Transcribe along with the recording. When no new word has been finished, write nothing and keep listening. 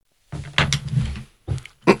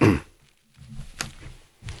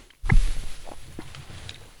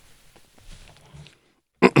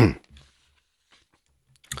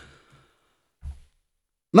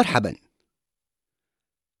مرحبا.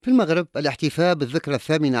 في المغرب الاحتفاء بالذكرى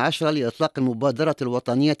 18 لإطلاق المبادرة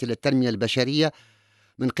الوطنية للتنمية البشرية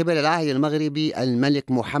من قبل العاهل المغربي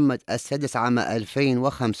الملك محمد السادس عام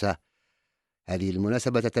 2005. هذه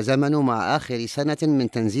المناسبة تتزامن مع آخر سنة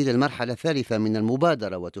من تنزيل المرحلة الثالثة من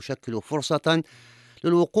المبادرة، وتشكل فرصة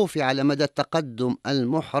للوقوف على مدى التقدم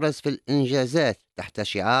المحرز في الإنجازات تحت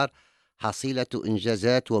شعار حصيلة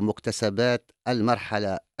إنجازات ومكتسبات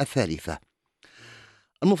المرحلة الثالثة.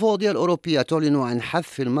 المفوضية الأوروبية تعلن عن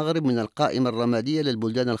حذف المغرب من القائمة الرمادية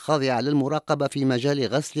للبلدان الخاضعة للمراقبة في مجال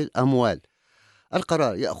غسل الأموال.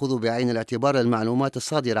 القرار يأخذ بعين الاعتبار المعلومات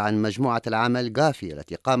الصادرة عن مجموعة العمل غافية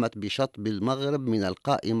التي قامت بشطب المغرب من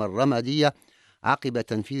القائمة الرمادية عقب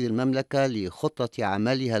تنفيذ المملكة لخطة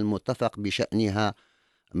عملها المتفق بشأنها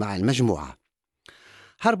مع المجموعة.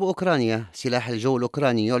 حرب أوكرانيا. سلاح الجو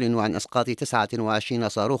الأوكراني يعلن عن إسقاط 29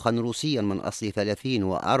 صاروخا روسيا من أصل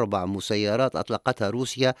 34 مسيرات أطلقتها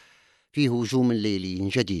روسيا في هجوم ليلي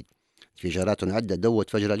جديد. انفجارات عدة دوت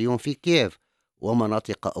فجر اليوم في كييف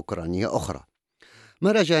ومناطق أوكرانية أخرى.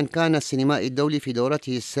 مهرجان كان السينمائي الدولي في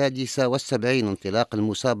دورته السادسة والسبعين، انطلاق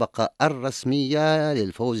المسابقة الرسمية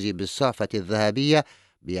للفوز بالسعفة الذهبية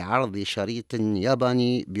بعرض شريط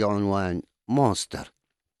ياباني بعنوان مونستر.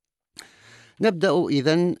 نبدأ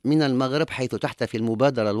إذن من المغرب، حيث تحتفي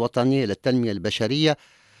المبادرة الوطنية للتنمية البشرية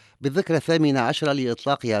بالذكرى 18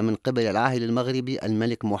 لإطلاقها من قبل العاهل المغربي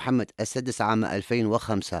الملك محمد السادس عام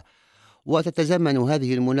 2005، وتتزامن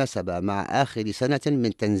هذه المناسبة مع آخر سنة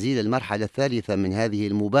من تنزيل المرحلة الثالثة من هذه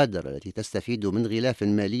المبادرة التي تستفيد من غلاف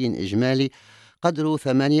مالي إجمالي قدره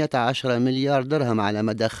 18 مليار درهم على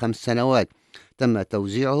مدى 5 سنوات، تم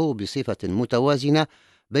توزيعه بصفة متوازنة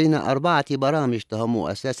بين 4 برامج تهم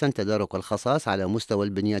أساسا تدارك الخصاص على مستوى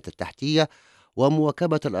البنيات التحتية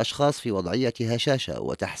ومواكبة الأشخاص في وضعية هشاشة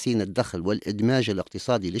وتحسين الدخل والإدماج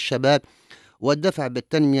الاقتصادي للشباب والدفع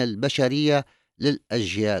بالتنمية البشرية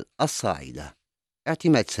للأجيال الصاعدة.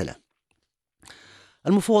 اعتماد سلام.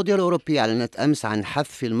 المفوضية الأوروبية أعلنت أمس عن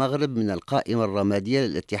حذف المغرب من القائمة الرمادية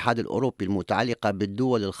للاتحاد الأوروبي المتعلقة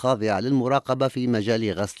بالدول الخاضعة للمراقبة في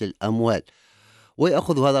مجال غسل الأموال،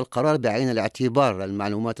 ويأخذ هذا القرار بعين الاعتبار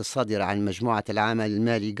المعلومات الصادرة عن مجموعة العمل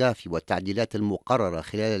المالي غافي والتعديلات المقررة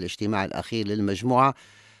خلال الاجتماع الأخير للمجموعة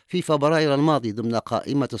في فبراير الماضي ضمن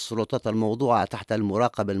قائمة السلطات الموضوعة تحت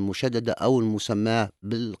المراقبة المشددة أو المسماة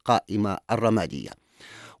بالقائمة الرمادية.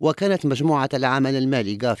 وكانت مجموعة العمل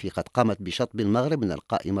المالي غافي قد قامت بشطب المغرب من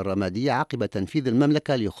القائمة الرمادية عقب تنفيذ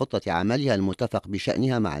المملكة لخطة عملها المتفق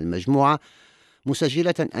بشأنها مع المجموعة،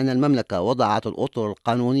 مسجلة أن المملكة وضعت الأطر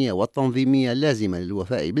القانونية والتنظيمية اللازمة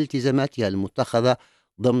للوفاء بالتزاماتها المتخذة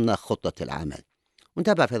ضمن خطة العمل.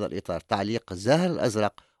 ونتابع في هذا الإطار تعليق زاهر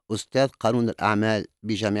الأزرق، أستاذ قانون الأعمال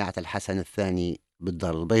بجامعة الحسن الثاني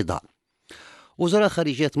بالدار البيضاء. وزراء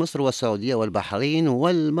خارجية مصر والسعودية والبحرين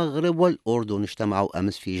والمغرب والأردن اجتمعوا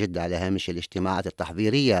أمس في جدة على هامش الاجتماعات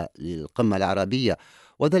التحضيرية للقمة العربية،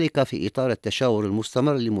 وذلك في إطار التشاور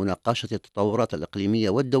المستمر لمناقشة التطورات الإقليمية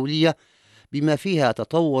والدولية بما فيها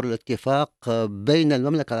تطور الاتفاق بين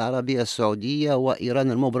المملكة العربية السعودية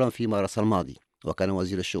وإيران المبرم في مارس الماضي. وكان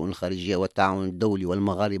وزير الشؤون الخارجية والتعاون الدولي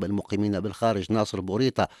والمغاربة المقيمين بالخارج ناصر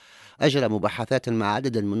بوريطة أجرى مباحثات مع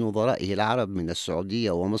عدد من نظرائه العرب من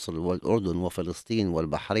السعودية ومصر والأردن وفلسطين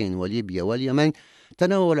والبحرين وليبيا واليمن،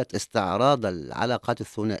 تناولت استعراض العلاقات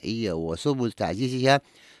الثنائية وسبل تعزيزها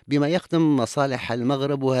بما يخدم مصالح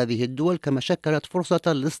المغرب وهذه الدول، كما شكلت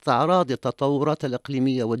فرصة لاستعراض التطورات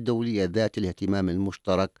الإقليمية والدولية ذات الاهتمام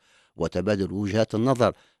المشترك وتبادل وجهات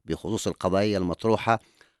النظر بخصوص القضايا المطروحة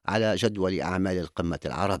على جدول أعمال القمة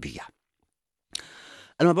العربية.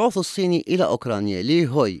 المبعوث الصيني إلى أوكرانيا لي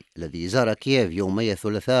هوي الذي زار كييف يومي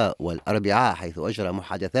الثلاثاء والأربعاء، حيث أجرى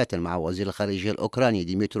محادثات مع وزير الخارجية الأوكراني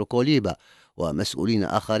ديمترو كوليبا ومسؤولين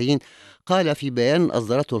آخرين، قال في بيان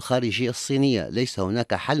أصدرته الخارجية الصينية: ليس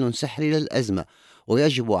هناك حل سحري للأزمة،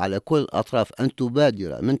 ويجب على كل الأطراف أن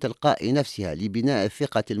تبادر من تلقاء نفسها لبناء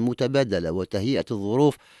الثقة المتبادلة وتهيئة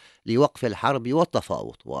الظروف لوقف الحرب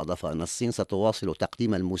والتفاوض. وأضاف أن الصين ستواصل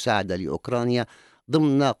تقديم المساعدة لأوكرانيا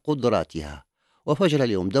ضمن قدراتها. وفجر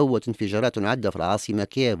اليوم دوت انفجارات عدة في العاصمة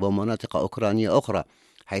كييف ومناطق أوكرانية أخرى،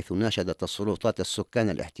 حيث ناشدت السلطات السكان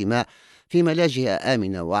الاحتماء في ملاجئ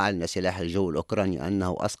آمنة. وأعلن سلاح الجو الأوكراني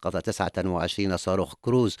أنه أسقط 29 صاروخ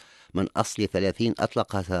كروز من أصل 30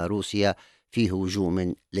 أطلقتها روسيا في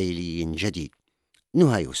هجوم ليلي جديد.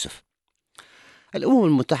 نهى يوسف. الأمم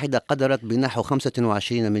المتحدة قدرت بنحو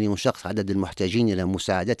 25 مليون شخص عدد المحتاجين إلى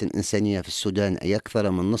مساعدات إنسانية في السودان، أي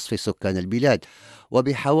أكثر من نصف سكان البلاد،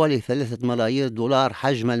 وبحوالي 3 ملايير دولار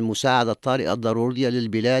حجم المساعدة الطارئة الضرورية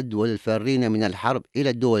للبلاد وللفارين من الحرب إلى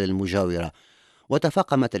الدول المجاورة.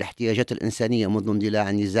 وتفاقمت الاحتياجات الإنسانية منذ اندلاع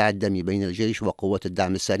النزاع الدامي بين الجيش وقوات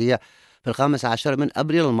الدعم السريع في 15 من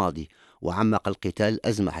أبريل الماضي، وعمق القتال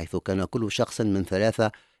الأزمة، حيث كان كل شخص من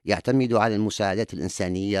ثلاثة يعتمد على المساعدات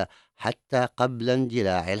الإنسانية حتى قبل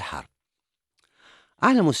اندلاع الحرب.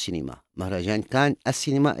 عالم السينما مهرجان كان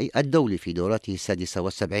السينمائي الدولي في دورته السادسة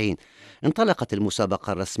والسبعين، انطلقت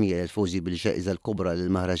المسابقة الرسمية للفوز بالجائزة الكبرى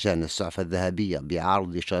للمهرجان السعفة الذهبية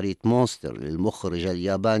بعرض شريط مونستر للمخرج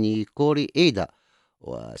الياباني كوري إيدا،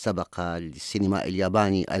 وسبق للسينما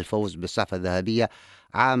الياباني الفوز بالسعفة الذهبية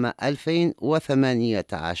عام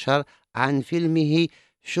 2018 عن فيلمه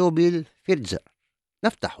شوبيل فيرتزر.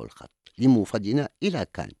 نفتح الخط لمفدنا إلى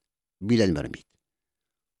كان بلا المرميد.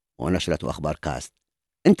 ونشرة أخبار كاست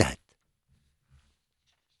انتهت.